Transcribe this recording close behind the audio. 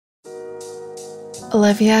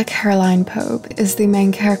Olivia Carolyn Pope is the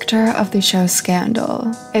main character of the show Scandal,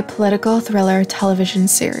 a political thriller television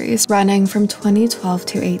series running from 2012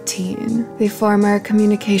 to 18. The former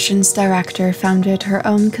communications director founded her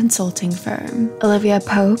own consulting firm, Olivia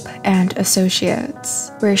Pope and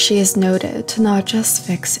Associates, where she is noted to not just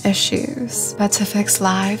fix issues, but to fix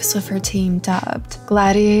lives with her team dubbed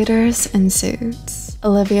gladiators in suits.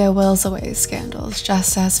 Olivia wills away scandals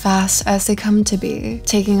just as fast as they come to be,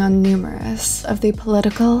 taking on numerous of the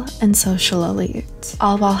political and social elite,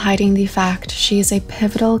 all while hiding the fact she is a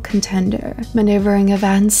pivotal contender, maneuvering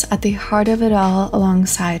events at the heart of it all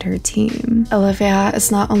alongside her team. Olivia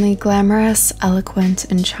is not only glamorous, eloquent,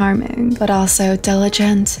 and charming, but also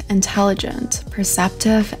diligent, intelligent,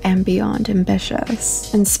 perceptive, and beyond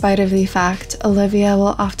ambitious. In spite of the fact Olivia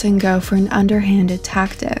will often go for an underhanded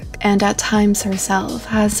tactic, and at times herself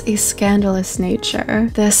has a scandalous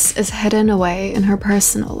nature, this is hidden away in her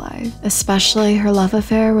personal life, especially her love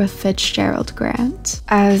affair with Fitzgerald Grant.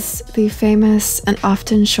 As the famous and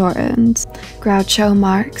often shortened Groucho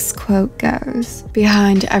Marx quote goes,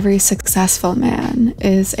 "Behind every successful man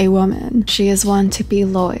is a woman. She is one to be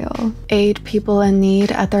loyal, aid people in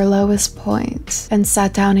need at their lowest point, and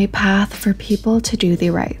set down a path for people to do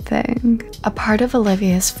the right thing." A part of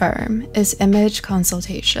Olivia's firm is image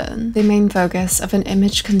consultation. The main focus of an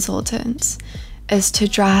image consultant is to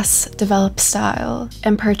dress, develop style,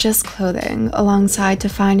 and purchase clothing alongside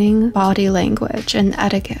defining body language and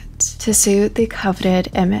etiquette to suit the coveted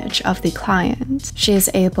image of the client. She is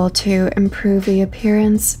able to improve the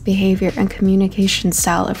appearance, behavior, and communication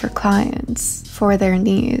style of her clients for their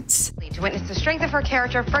needs. To witness the strength of her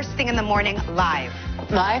character first thing in the morning, live.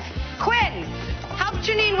 Live? Quinn! Help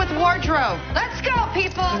Janine with wardrobe. Let's go,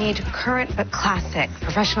 people! We need current but classic,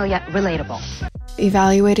 professional yet relatable.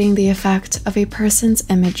 Evaluating the effect of a person's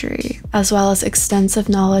imagery, as well as extensive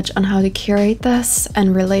knowledge on how to curate this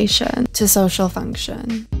in relation to social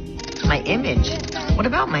function. My image? What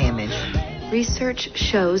about my image? Research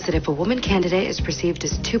shows that if a woman candidate is perceived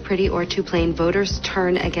as too pretty or too plain, voters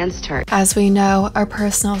turn against her. As we know, our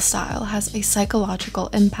personal style has a psychological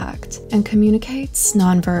impact and communicates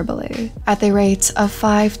non-verbally. At the rate of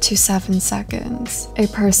 5 to 7 seconds, a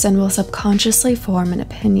person will subconsciously form an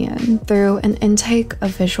opinion through an intake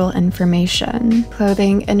of visual information.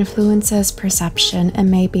 Clothing influences perception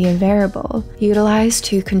and may be a variable utilized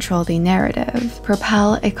to control the narrative,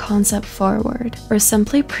 propel a concept forward, or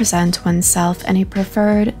simply present oneself in a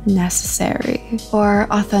preferred, necessary, or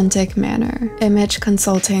authentic manner. Image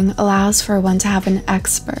consulting allows for one to have an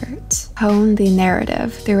expert hone the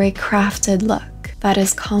narrative through a crafted look that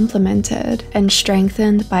is complemented and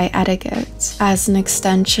strengthened by etiquette as an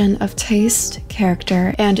extension of taste,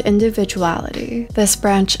 character, and individuality. This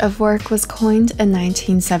branch of work was coined in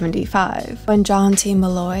 1975 when John T.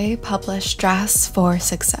 Malloy published Dress for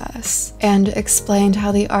Success and explained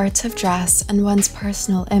how the art of dress and one's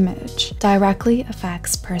personal image directly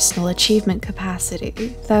affects personal achievement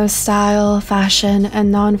capacity. Though style, fashion,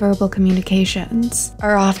 and nonverbal communications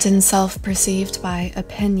are often self-perceived by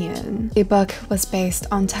opinion, the book was based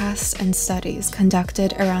on tests and studies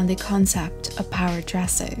conducted around the concept of power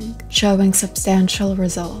dressing, showing substantial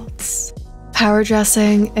results. Power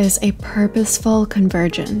dressing is a purposeful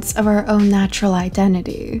convergence of our own natural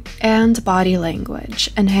identity and body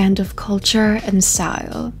language and hand of culture and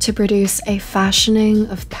style to produce a fashioning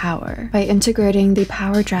of power. By integrating the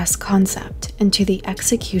power dress concept into the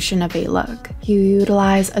execution of a look, you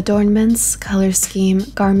utilize adornments, color scheme,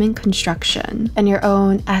 garment construction, and your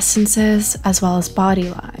own essences as well as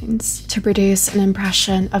body lines to produce an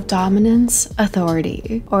impression of dominance,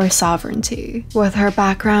 authority, or sovereignty. With her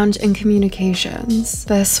background in communication,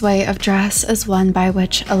 this way of dress is one by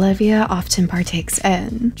which Olivia often partakes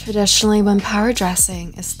in. Traditionally, when power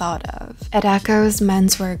dressing is thought of, it echoes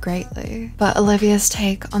menswear greatly, but Olivia's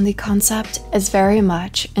take on the concept is very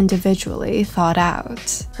much individually thought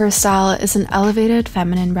out. Her style is an elevated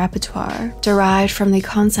feminine repertoire, derived from the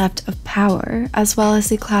concept of power, as well as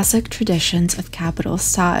the classic traditions of capital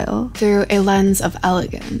style, through a lens of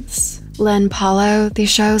elegance. Lyn Paolo, the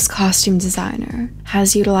show's costume designer,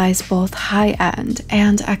 has utilized both high-end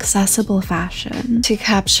and accessible fashion to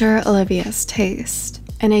capture Olivia's taste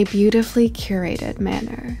in a beautifully curated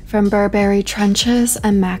manner. From Burberry trenches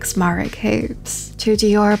and Max Mara capes, to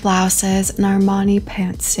Dior blouses and Armani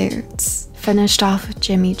pantsuits, finished off with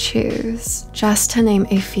Jimmy Choo's, just to name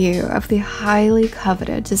a few of the highly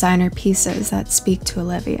coveted designer pieces that speak to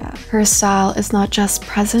Olivia. Her style is not just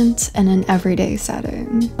present in an everyday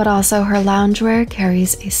setting, but also her loungewear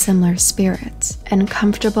carries a similar spirit and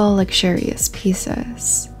comfortable, luxurious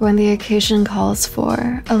pieces. When the occasion calls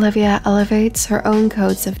for, Olivia elevates her own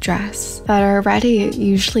codes of dress that are already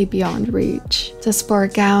usually beyond reach to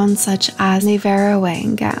sport gowns such as the Vera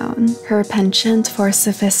Wang gown, her penchant for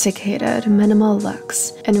sophisticated, minimal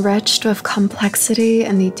looks, enriched with complexity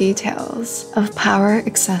in the details of power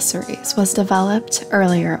accessories, was developed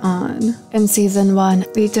earlier on. In season 1,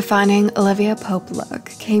 the defining Olivia Pope look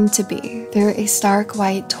came to be through a stark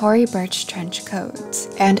white Tory Burch trench coat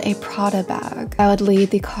and a Prada bag that would lead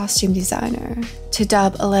the costume designer to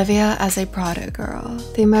dub Olivia as a Prada girl,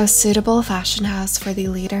 the most suitable fashion house for the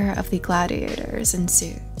leader of the gladiators in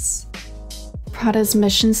suits. Prada's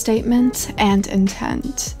mission statement and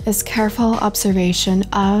intent is careful observation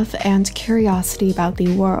of and curiosity about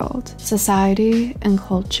the world, society, and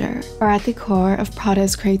culture are at the core of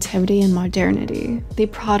Prada's creativity and modernity. The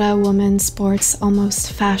Prada woman sports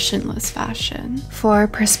almost fashionless fashion. For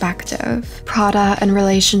perspective, Prada, in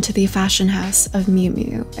relation to the fashion house of Miu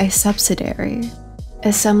Miu, a subsidiary,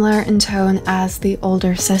 is similar in tone as the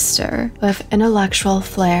older sister, with intellectual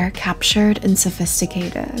flair captured in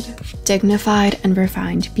sophisticated, dignified, and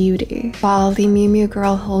refined beauty, while the Miu Miu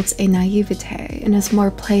girl holds a naivete and is more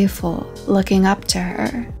playful, looking up to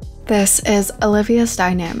her. This is Olivia's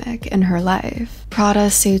dynamic in her life. Prada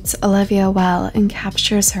suits Olivia well and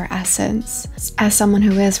captures her essence as someone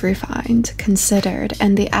who is refined, considered,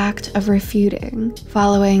 and the act of refuting,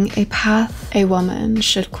 following a path a woman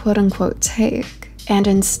should quote-unquote take, and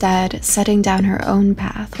instead setting down her own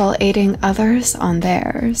path while aiding others on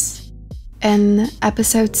theirs. In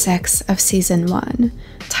episode 6 of season 1,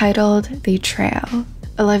 titled The Trail,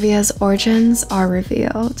 Olivia's origins are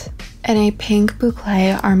revealed. In a pink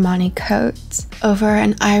boucle Armani coat, over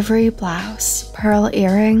an ivory blouse, pearl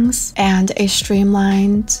earrings, and a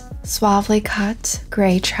streamlined, suavely cut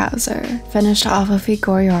gray trouser, finished off of a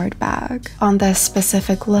Goyard bag. On this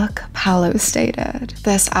specific look, Paolo stated,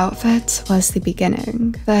 "This outfit was the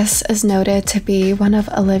beginning." This is noted to be one of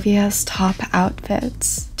Olivia's top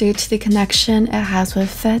outfits, due to the connection it has with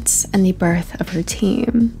Fitz and the birth of her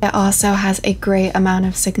team. It also has a great amount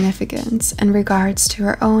of significance in regards to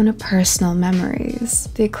her own personal memories.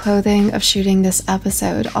 The clothing of shooting this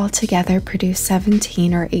episode altogether produced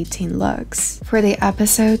 17 or 18 looks for the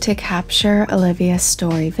episode to capture Olivia's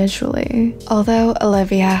story visually. Although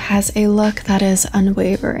Olivia has a look that is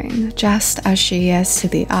unwavering, just as she is to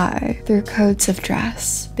the eye, through codes of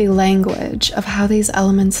dress, the language of how these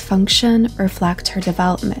elements function reflect her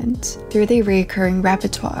development, through the recurring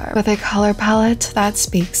repertoire, with a color palette that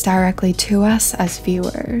speaks directly to us as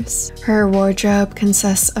viewers. Her wardrobe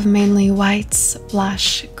consists of mainly whites,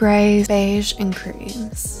 blush, grays, beige, and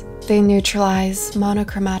creams. They neutralize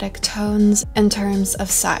monochromatic tones in terms of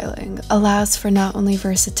styling, allows for not only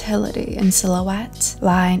versatility in silhouette,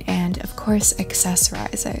 line, and of course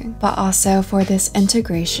accessorizing, but also for this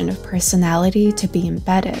integration of personality to be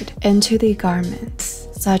embedded into the garments,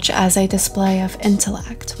 such as a display of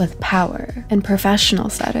intellect with power in professional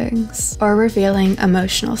settings, or revealing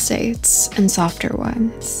emotional states in softer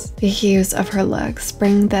ones. The hues of her looks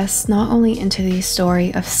bring this not only into the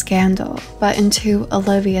story of scandal, but into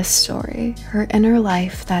Olivia's story, her inner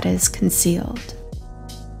life that is concealed.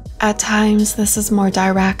 At times, this is more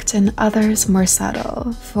direct and others more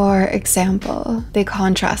subtle. For example, the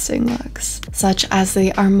contrasting looks, such as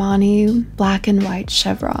the Armani black and white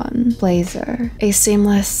chevron blazer, a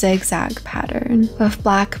seamless zigzag pattern with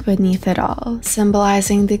black beneath it all,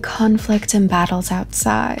 symbolizing the conflict and battles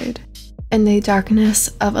outside, in the darkness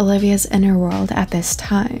of Olivia's inner world at this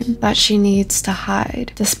time that she needs to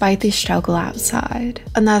hide despite the struggle outside.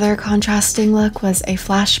 Another contrasting look was a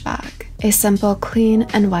flashback, a simple clean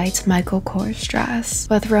and white Michael Kors dress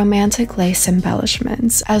with romantic lace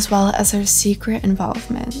embellishments, as well as her secret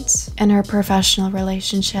involvement in her professional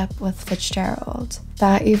relationship with Fitzgerald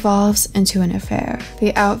that evolves into an affair.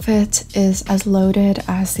 The outfit is as loaded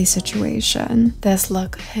as the situation. This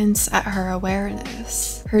look hints at her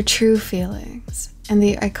awareness, her true feelings, and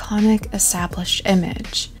the iconic established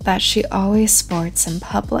image that she always sports in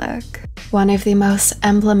public. One of the most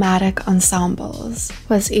emblematic ensembles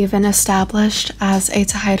was even established as a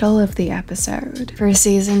title of the episode for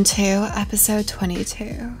season 2, episode 22,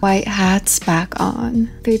 White Hats Back On.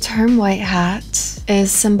 The term white hat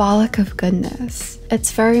is symbolic of goodness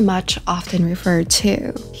it's very much often referred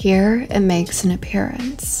to. Here, it makes an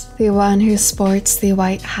appearance. The one who sports the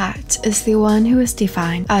white hat is the one who is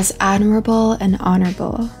defined as admirable and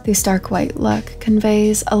honorable. The stark white look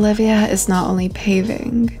conveys Olivia is not only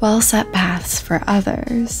paving well-set paths for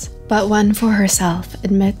others, but one for herself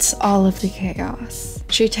amidst all of the chaos.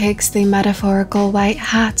 She takes the metaphorical white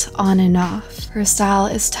hat on and off. Her style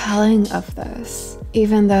is telling of this.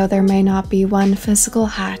 Even though there may not be one physical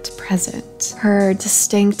hat present, her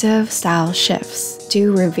distinctive style shifts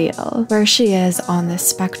do reveal where she is on this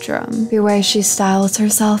spectrum. The way she styles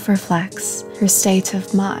herself reflects her state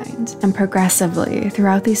of mind, and progressively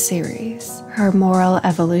throughout the series, her moral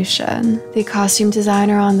evolution. The costume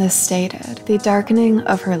designer on this stated, the darkening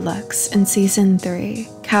of her looks in season 3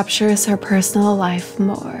 captures her personal life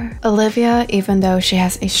more. Olivia, even though she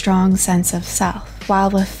has a strong sense of self,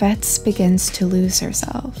 while with fits begins to lose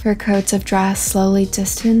herself. Her codes of dress slowly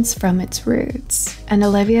distance from its roots, and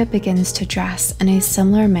Olivia begins to dress in a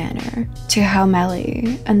similar manner to how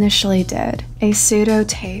Melly initially did, a pseudo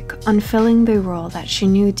take on filling the role that she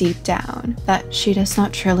knew deep down that she does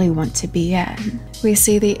not truly want to be in. We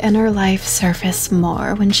see the inner life surface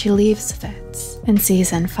more when she leaves fits in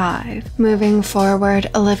season 5. Moving forward,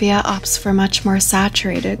 Olivia opts for much more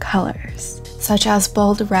saturated colors, such as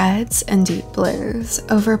bold reds and deep blues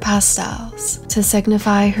over pastels, to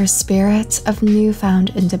signify her spirit of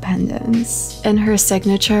newfound independence. In her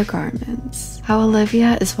signature garments, how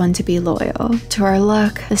Olivia is one to be loyal to her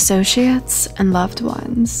look, associates, and loved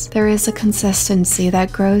ones. There is a consistency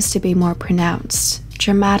that grows to be more pronounced,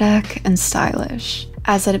 dramatic, and stylish,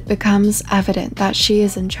 as it becomes evident that she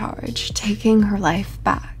is in charge, taking her life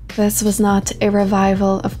back. This was not a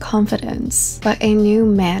revival of confidence, but a new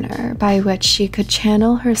manner by which she could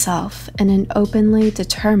channel herself in an openly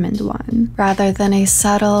determined one, rather than a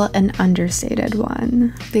subtle and understated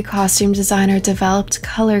one. The costume designer developed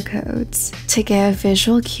color codes to give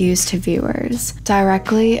visual cues to viewers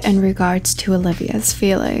directly in regards to Olivia's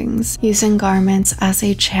feelings, using garments as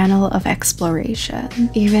a channel of exploration.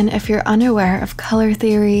 Even if you're unaware of color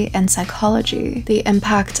theory and psychology, the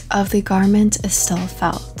impact of the garment is still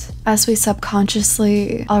felt, as we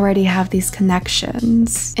subconsciously already have these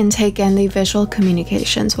connections and take in the visual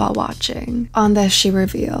communications while watching. On this, she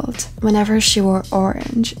revealed, whenever she wore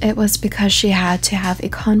orange, it was because she had to have a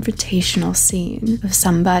confrontational scene with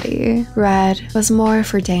somebody. Red was more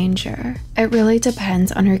for danger. It really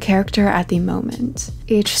depends on her character at the moment.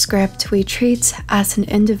 Each script we treat as an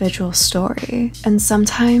individual story, and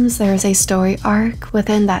sometimes there is a story arc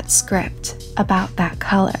within that script about that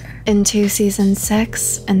color. Into season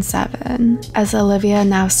 6 and 7, as Olivia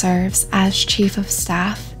now serves as chief of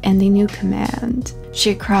staff in the new command,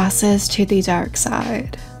 she crosses to the dark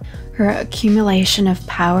side. Her accumulation of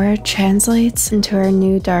power translates into her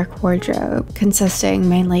new dark wardrobe, consisting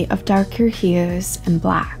mainly of darker hues and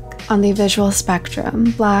black. On the visual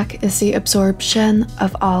spectrum, black is the absorption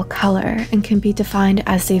of all color and can be defined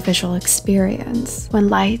as the visual experience when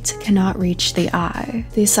light cannot reach the eye.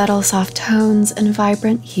 The subtle soft tones and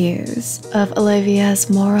vibrant hues of Olivia's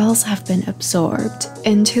morals have been absorbed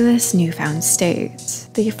into this newfound state.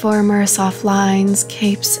 The former soft lines,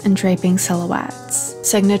 capes, and draping silhouettes,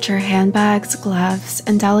 signature handbags, gloves,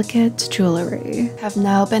 and delicate jewelry have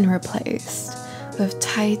now been replaced with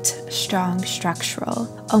tight, strong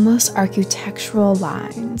structural, almost architectural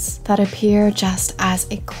lines that appear just as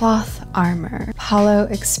a cloth armor Paolo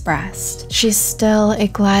expressed. She's still a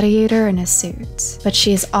gladiator in a suit, but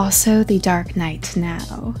she is also the Dark Knight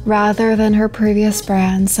now. Rather than her previous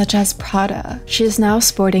brands such as Prada, she is now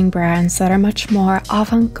sporting brands that are much more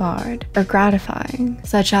avant-garde or gratifying,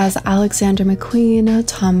 such as Alexander McQueen,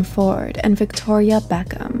 Tom Ford, and Victoria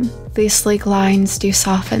Beckham. These sleek lines do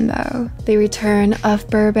soften though. The return of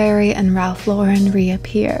Burberry and Ralph Lauren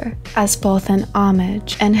reappear as both an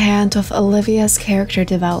homage and hand with Olivia's character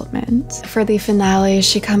development. For the finale,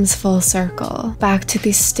 she comes full circle, back to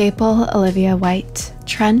the staple Olivia white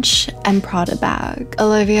trench and Prada bag.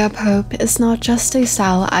 Olivia Pope is not just a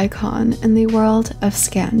style icon in the world of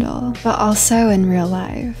scandal, but also in real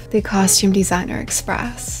life, the costume designer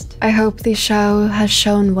expressed. I hope the show has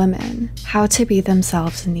shown women how to be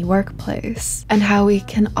themselves in the workplace, and how we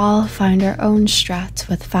can all find our own strut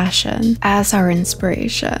with fashion as our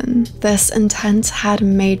inspiration. This intent had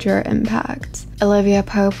major impact. Olivia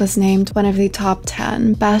Pope was named one of the top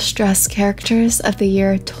 10 best dressed characters of the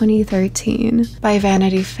year 2013 by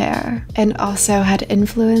Vanity Fair, and also had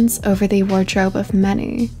influence over the wardrobe of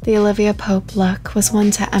many. The Olivia Pope look was one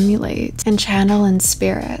to emulate and channel in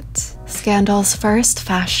spirit. Scandal's first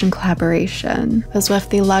fashion collaboration was with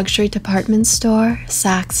the luxury department store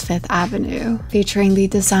Saks Fifth Avenue, featuring the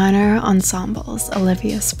designer ensembles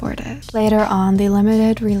Olivia sported. Later on, the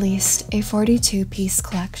Limited released a 42-piece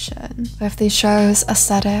collection, with the show's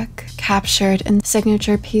aesthetic captured in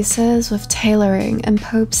signature pieces with tailoring in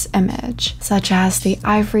Pope's image, such as the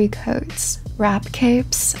ivory coats, wrap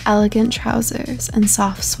capes, elegant trousers, and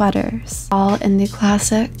soft sweaters, all in the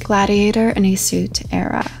classic gladiator in a suit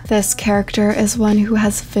era. This character is one who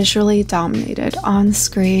has visually dominated on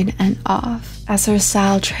screen and off, as her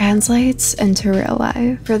style translates into real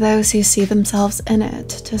life for those who see themselves in it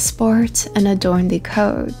to sport and adorn the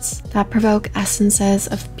codes that provoke essences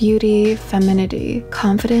of beauty, femininity,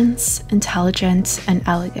 confidence, intelligence, and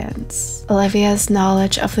elegance. Olivia's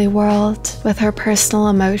knowledge of the world, with her personal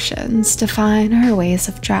emotions, define her ways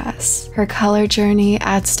of dress. Her color journey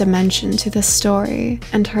adds dimension to the story,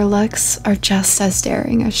 and her looks are just as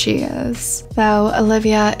daring as she is. Though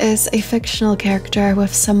Olivia is a fictional character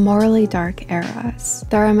with some morally dark eras,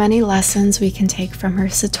 there are many lessons we can take from her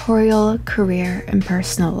sartorial career and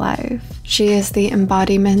personal life. She is the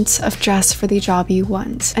embodiment of dress for the job you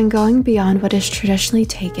want, and going beyond what is traditionally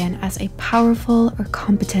taken as a powerful or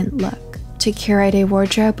competent look, to curate a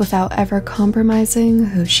wardrobe without ever compromising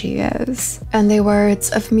who she is. In the words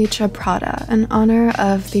of Micha Prada, in honor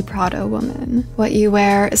of the Prada woman, what you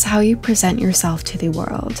wear is how you present yourself to the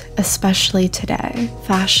world, especially today.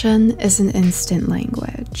 Fashion is an instant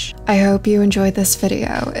language. I hope you enjoyed this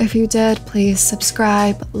video. If you did, please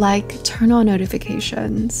subscribe, like, turn on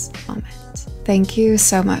notifications, comment. Thank you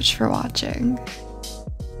so much for watching.